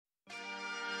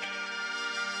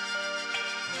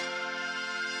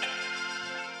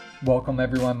Welcome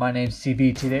everyone, my name's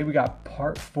CV. Today we got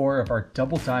part 4 of our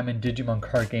Double Diamond Digimon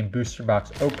card game booster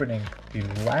box opening. The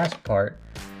last part.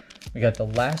 We got the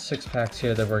last 6 packs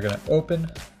here that we're going to open.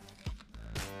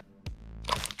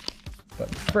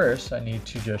 But first I need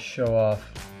to just show off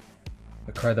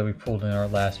the card that we pulled in our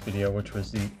last video, which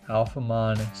was the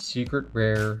Alphamon Secret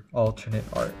Rare Alternate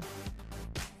Art,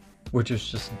 which is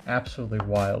just an absolutely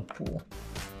wild pull.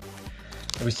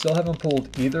 And we still haven't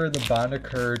pulled either of the Bond of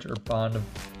Courage or Bond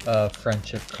of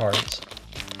Friendship cards.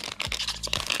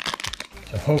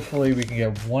 So hopefully we can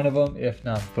get one of them, if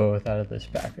not both, out of this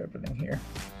pack opening here.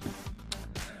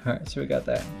 Alright, so we got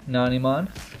that Nanimon,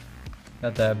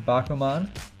 got that Bakumon,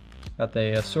 got the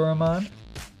Asuramon,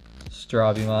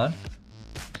 Strabimon,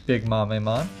 Big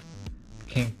Mamemon,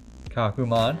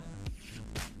 Kinkakumon,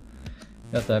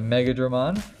 got that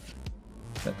Megadramon,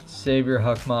 got the Savior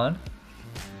Huckmon,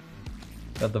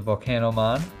 got the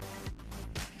Volcanomon,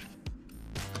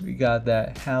 we got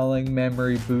that Howling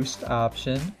Memory Boost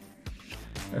option,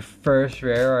 our first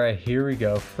rare. Alright, here we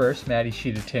go, first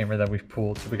Madishita tamer that we've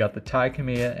pulled. So we got the Tai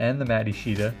Kamiya and the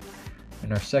Madishita,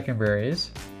 and our second rare is,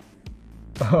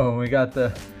 oh, we got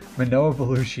the Manoa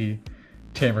Belushi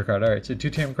tamer card. Alright, so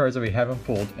 2 tamer cards that we haven't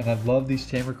pulled, and I love these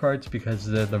tamer cards because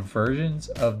they're the versions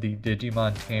of the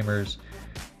Digimon tamers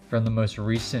from the most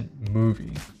recent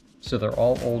movie. So they're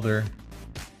all older.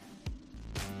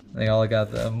 They all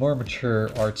got the more mature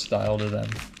art style to them,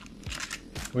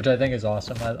 which I think is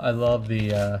awesome. I love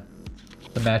the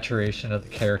maturation of the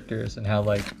characters and how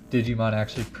like Digimon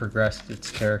actually progressed its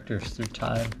characters through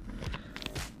time.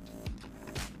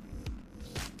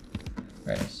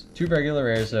 Alright, so 2 regular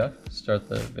rares though, start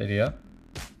the video.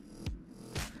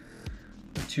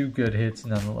 But 2 good hits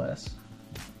nonetheless.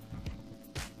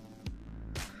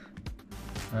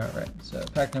 Alright, so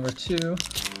pack number 2.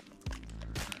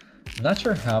 I'm not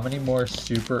sure how many more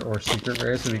super or secret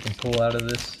rares that we can pull out of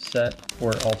this set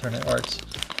for alternate arts.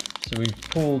 So we've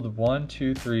pulled 1,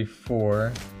 2, 3,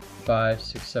 4, 5,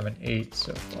 6, 7, 8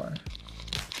 so far.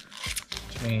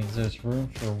 Which means there's room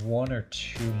for 1 or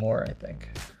 2 more, I think.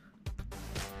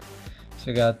 So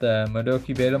we got the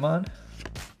Modoki Betamon,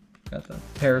 got the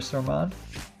Parasaurmon,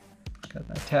 got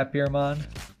the Tapirmon,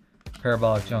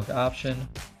 Parabolic Junk option,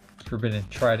 Forbidden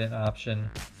Trident option,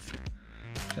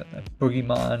 got that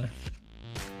Boogieymon,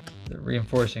 the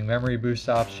Reinforcing Memory Boost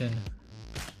option,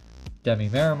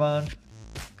 Demi-Meramon,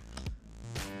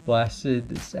 Blasted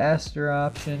Disaster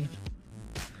option,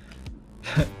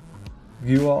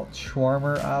 Vualt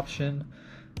Schwarmer option.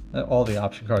 All the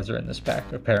option cards are in this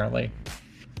pack, apparently.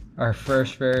 Our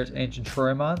first rare is Ancient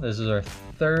Troymon. This is our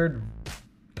 3rd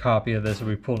copy of this that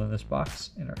we pulled in this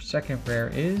box. And our second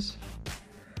rare is...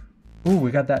 ooh,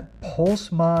 we got that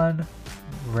Pulsemon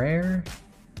rare,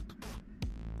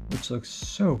 which looks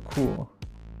so cool.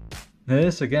 Now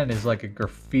this again is like a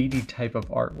graffiti type of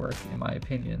artwork in my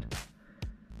opinion.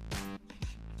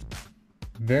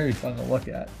 Very fun to look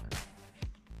at.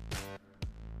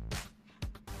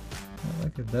 Oh,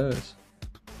 look at those.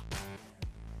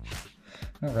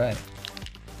 Alright.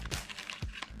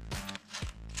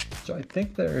 So I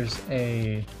think there's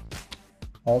a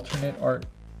alternate art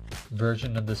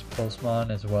version of this Pulsemon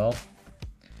as well.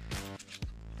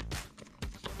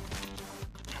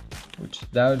 Which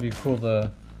that would be cool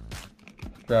to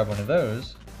grab one of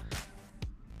those.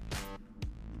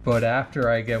 But after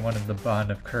I get one of the Bond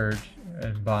of Courage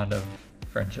and Bond of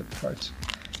Friendship cards.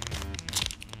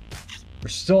 We're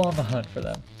still on the hunt for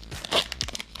them.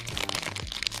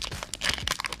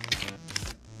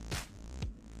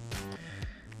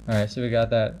 Alright, so we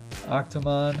got that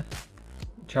Octomon,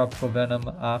 Tropical Venom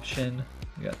option,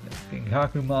 we got the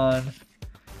Ginkakumon,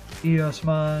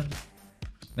 Eosmon,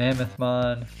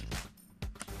 Mammothmon,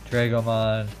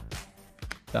 Dragomon,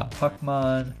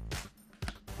 Valhuckmon,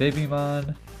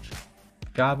 Babymon,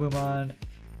 Gabumon.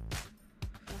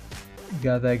 We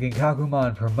got that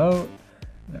Ginkakumon Promote.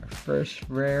 And our first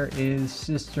rare is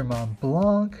Sister Mont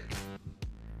Blanc,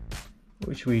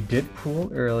 which we did pull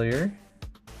earlier.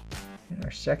 And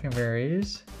our second rare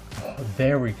is... oh,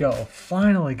 there we go.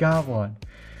 Finally got one.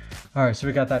 Alright, so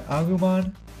we got that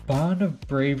Agumon, Bond of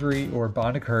Bravery or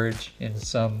Bond of Courage in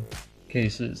some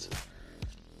cases.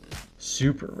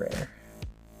 Super rare.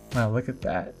 Wow, look at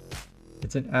that.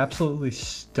 It's an absolutely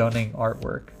stunning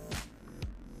artwork.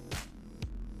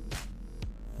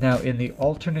 Now in the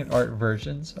alternate art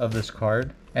versions of this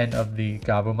card and of the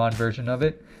Gabumon version of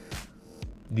it,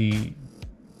 the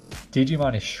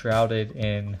Digimon is shrouded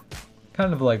in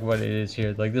kind of like what it is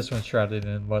here. Like this one's shrouded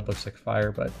in what looks like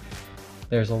fire, but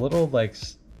there's a little like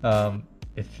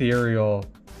ethereal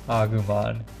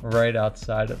Agumon right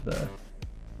outside of the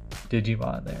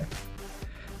Digimon there.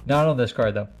 Not on this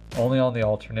card though. only on the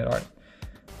alternate art,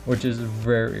 which is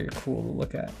very cool to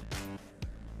look at.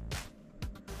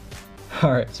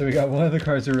 Alright, so we got one of the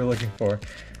cards we were looking for.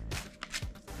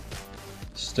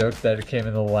 Stoked that it came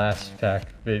in the last pack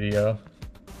video.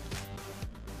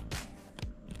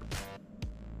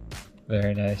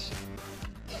 Very nice.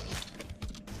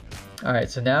 Alright,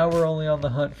 so now we're only on the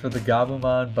hunt for the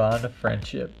Gabumon Bond of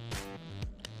Friendship.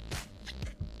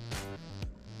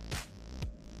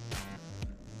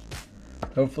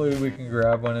 Hopefully we can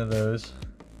grab one of those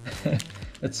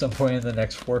at some point in the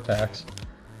next 4 packs.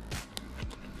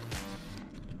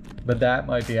 But that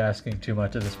might be asking too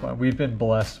much at this point. We've been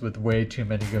blessed with way too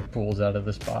many good pulls out of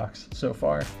this box so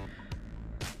far.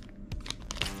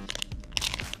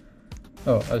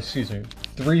 Oh, excuse me.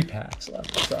 3 packs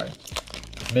left. Sorry.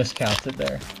 Miscounted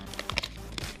there.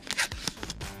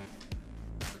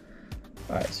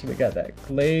 Alright, so we got that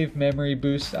Glaive Memory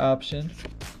Boost option.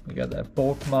 We got that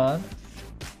Bulkmon.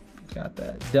 We got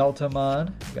that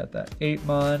Deltamon. We got that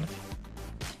 8mon.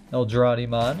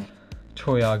 Eldradimon.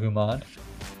 Toyagumon.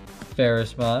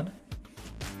 Ferrismon.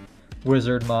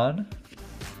 Wizardmon.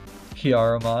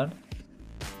 Kiaramon.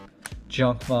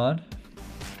 Junkmon.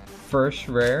 First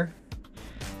rare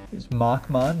is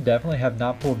Machmon. Definitely have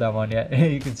not pulled that one yet.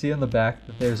 You can see on the back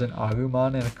that there's an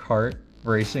Agumon in a cart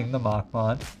racing the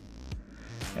Machmon.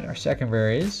 And our second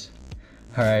rare is...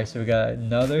 Alright, so we got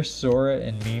another Sora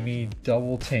and Mimi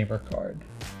double Tamer card.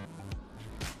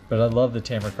 But I love the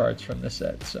Tamer cards from this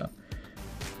set, so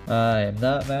I am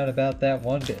not mad about that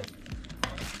one bit.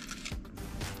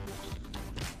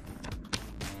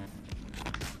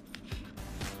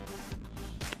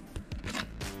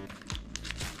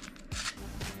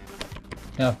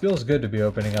 Now it feels good to be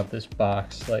opening up this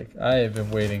box. Like, I have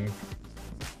been waiting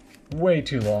way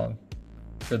too long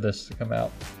for this to come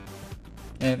out.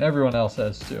 And everyone else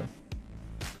has too.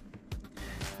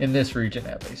 In this region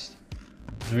at least.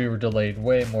 Because we were delayed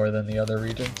way more than the other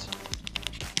regions.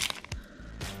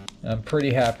 I'm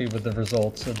pretty happy with the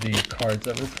results of the cards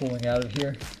that we're pulling out of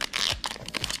here.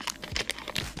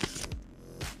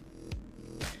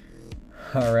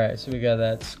 Alright, so we got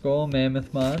that Skull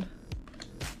Mammothmon,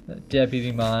 that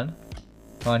Deputymon,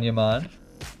 Manyamon,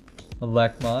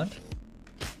 Elecmon,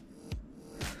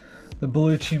 the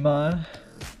Belluchimon,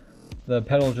 the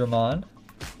Petaldramon,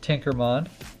 Tinkermon,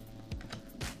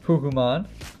 Pukumon,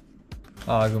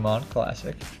 Agumon,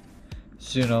 classic,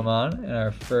 Zunomon, and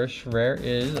our first rare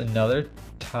is another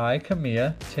Tai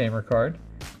Kamiya Tamer card.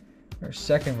 Our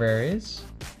second rare is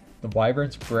the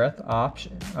Wyvern's Breath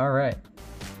option. Alright,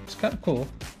 it's kind of cool.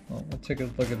 Well, we'll take a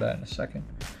look at that in a second.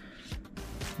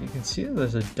 You can see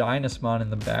there's a Dynasmon in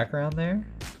the background there,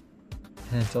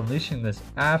 and it's unleashing this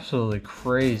absolutely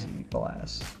crazy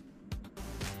blast.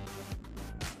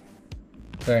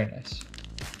 Very nice.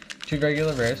 2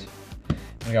 regular rares.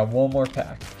 We got one more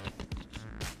pack.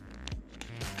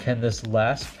 Can this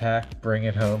last pack bring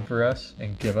it home for us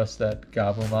and give us that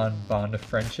Gabumon Bond of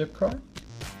Friendship card?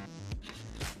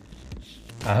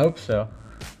 I hope so.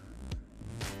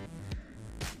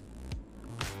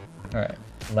 Alright,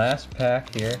 last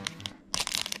pack here.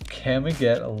 Can we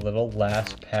get a little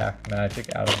last pack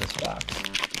magic out of this box?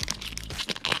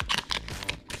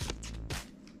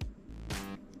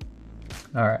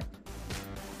 Alright.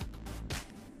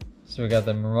 So we got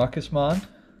the Murmuckusmon.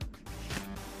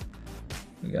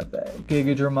 We got the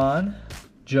Gigadramon.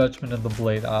 Judgment of the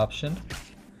Blade option.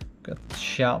 We got the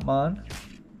Shoutmon.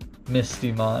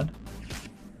 Mistymon.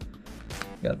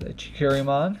 We got the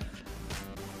Chikurimon.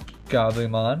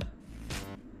 Goblymon.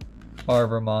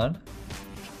 Arbormon.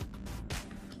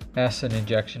 Acid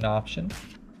Injection option.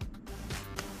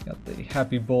 Got the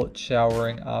Happy Bullet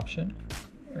Showering option.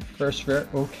 Our first rare,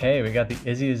 okay, we got the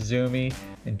Izzy Azumi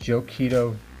and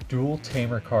Jokito dual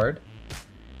Tamer card.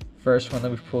 First one that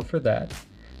we've pulled for that.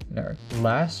 And our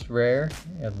last rare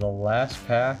and the last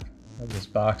pack of this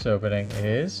box opening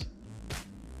is...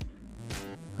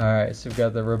 Alright, so we've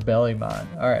got the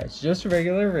Rebellymon. Alright, it's just a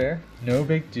regular rare, no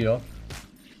big deal.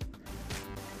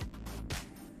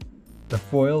 The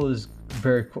foil is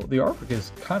very cool. The artwork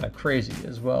is kind of crazy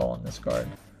as well on this card.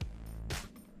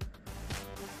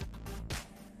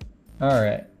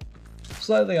 Alright,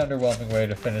 slightly underwhelming way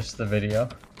to finish the video,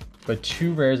 but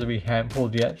 2 rares that we haven't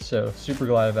pulled yet, so super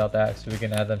glad about that, so we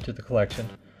can add them to the collection.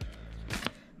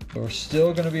 But we're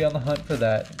still going to be on the hunt for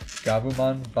that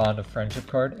Gabumon Bond of Friendship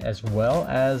card, as well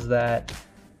as that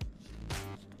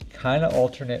kind of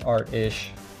alternate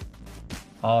art-ish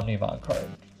Omnimon card.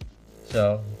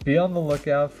 So be on the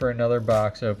lookout for another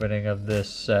box opening of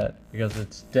this set, because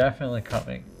it's definitely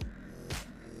coming.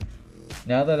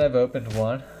 Now that I've opened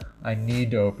one, I need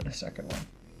to open a second one.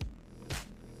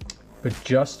 But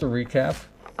just to recap,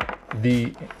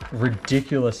 the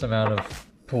ridiculous amount of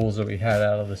pulls that we had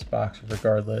out of this box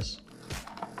regardless.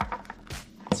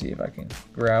 Let's see if I can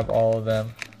grab all of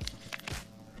them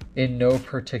in no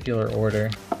particular order.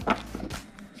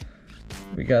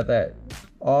 We got that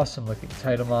awesome looking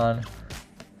Titamon.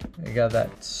 We got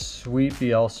that sweet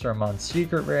Bielstermon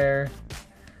secret rare.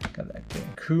 Got that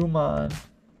Genkumon.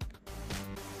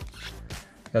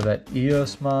 Got that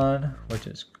Eosmon, which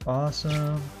is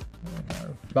awesome. And our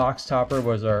box topper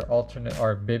was our alternate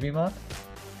art Bibimon.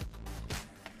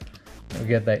 We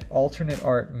get that alternate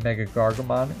art Mega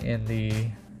Gargomon in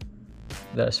the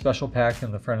special pack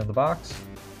in the front of the box.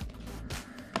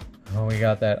 And we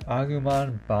got that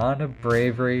Agumon Bond of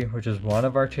Bravery, which is one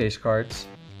of our chase cards.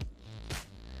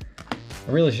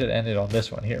 I really should end it on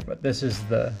this one here, but this is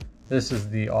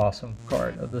the awesome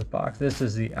card of this box. This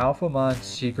is the Alphamon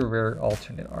Secret Rare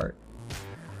alternate art.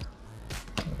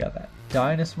 We got that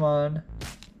Dynasmon,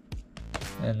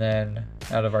 and then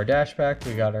out of our dash pack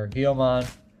we got our Guilmon,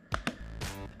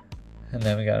 and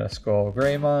then we got a Skull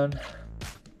Greymon,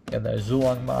 we got that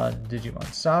Zulongmon Digimon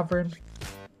Sovereign,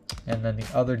 and then the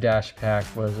other dash pack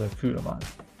was a Kudamon.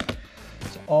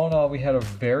 So all in all, we had a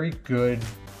very good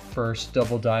first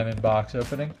double diamond box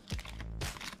opening.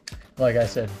 Like I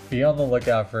said, be on the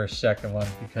lookout for a second one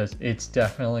because it's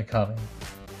definitely coming.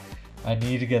 I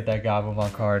need to get that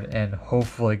Gabumon card and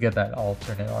hopefully get that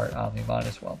alternate art Omnimon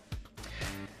as well.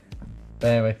 But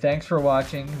anyway, thanks for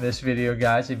watching this video,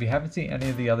 guys. If you haven't seen any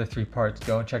of the other 3 parts,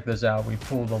 go and check those out. We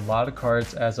pulled a lot of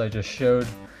cards as I just showed.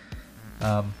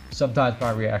 Sometimes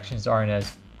my reactions aren't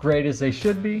as great as they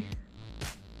should be,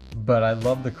 but I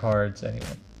love the cards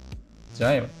anyway. So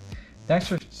anyway, thanks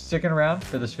for sticking around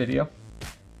for this video,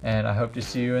 and I hope to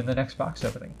see you in the next box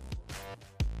opening.